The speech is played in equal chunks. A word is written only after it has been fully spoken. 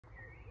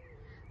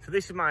So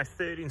this is my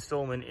third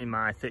installment in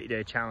my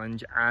 30-day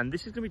challenge, and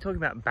this is going to be talking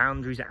about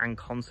boundaries and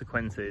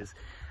consequences.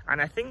 And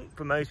I think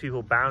for most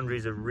people,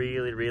 boundaries are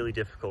really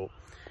difficult.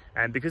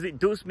 And because it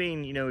does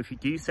mean, you know, if you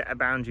do set a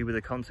boundary with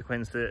a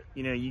consequence that,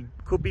 you know, you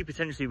could be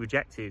potentially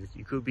rejected,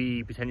 you could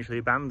be potentially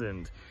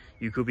abandoned,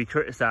 you could be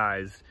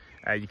criticized,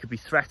 you could be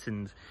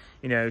threatened,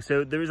 you know,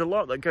 so there is a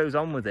lot that goes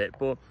on with it.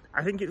 But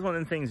I think it's one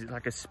of the things, it's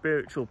like a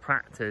spiritual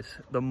practice.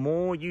 The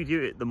more you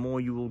do it, the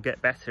more you will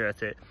get better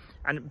at it.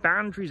 And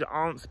boundaries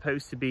aren't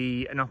supposed to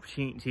be an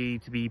opportunity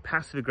to be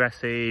passive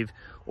aggressive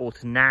or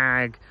to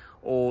nag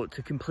or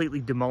to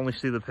completely demolish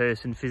the other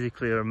person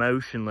physically or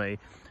emotionally.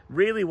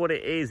 Really what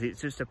it is,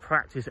 it's just a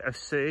practice of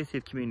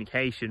assertive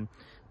communication,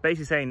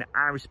 basically saying,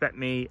 I respect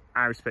me,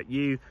 I respect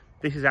you,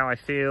 this is how I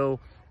feel,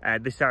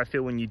 this is how I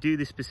feel when you do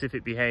this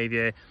specific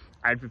behaviour.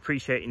 I'd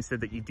appreciate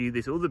instead that you do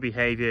this other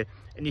behaviour,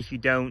 and if you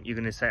don't, you're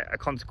going to set a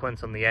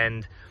consequence on the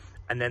end.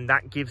 And then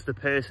that gives the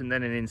person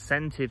then an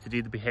incentive to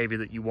do the behaviour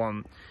that you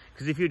want.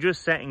 Because if you're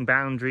just setting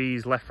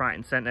boundaries left, right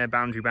and centre,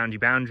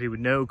 boundary with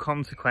no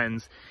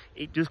consequence,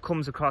 it just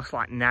comes across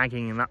like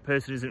nagging, and that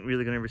person isn't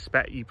really going to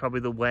respect you probably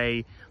the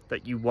way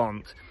that you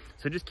want.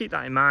 So just keep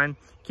that in mind.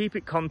 Keep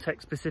it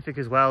context specific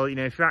as well. You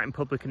know, if you're out in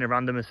public and a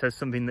randomer says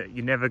something that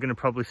you're never going to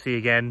probably see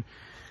again,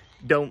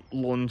 don't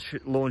launch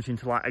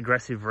into like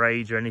aggressive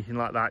rage or anything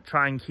like that.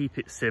 Try and keep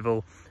it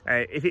civil.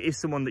 If it is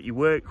someone that you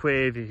work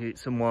with, if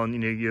it's someone, you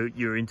know,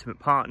 your intimate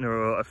partner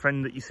or a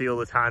friend that you see all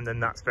the time, then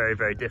that's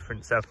very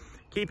different. So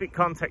keep it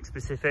context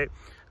specific.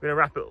 I'm going to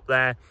wrap it up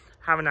there.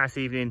 Have a nice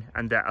evening,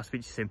 and I'll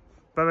speak to you soon.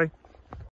 Bye bye.